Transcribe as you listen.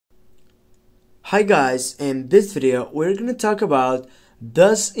Hi guys, in this video we're gonna talk about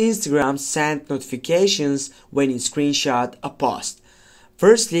does Instagram send notifications when you screenshot a post.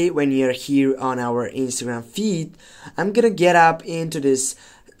 Firstly, when you're here on our Instagram feed, I'm gonna get up into this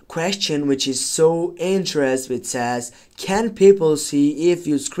question which is so interesting. It says, can people see if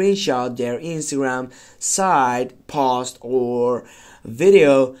you screenshot their Instagram site, post or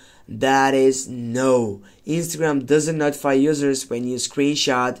video? That is no. Instagram doesn't notify users when you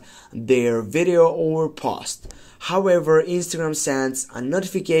screenshot their video or post. However, Instagram sends a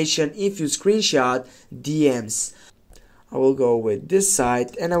notification if you screenshot DMs. I will go with this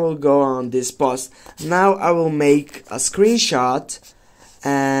site and I will go on this post. Now I will make a screenshot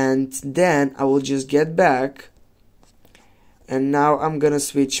and then I will just get back. And now I'm gonna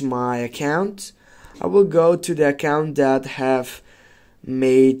switch my account. I will go to the account that have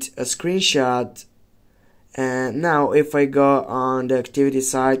made a screenshot, and now if I go on the activity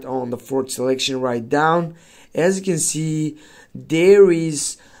site on the fourth selection right down, as you can see there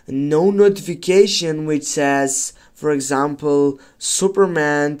is no notification which says, for example,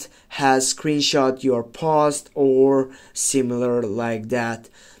 Superman has screenshot your post or similar like that.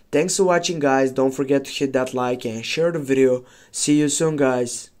 Thanks for watching guys, don't forget to hit that like and share the video. See you soon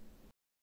guys.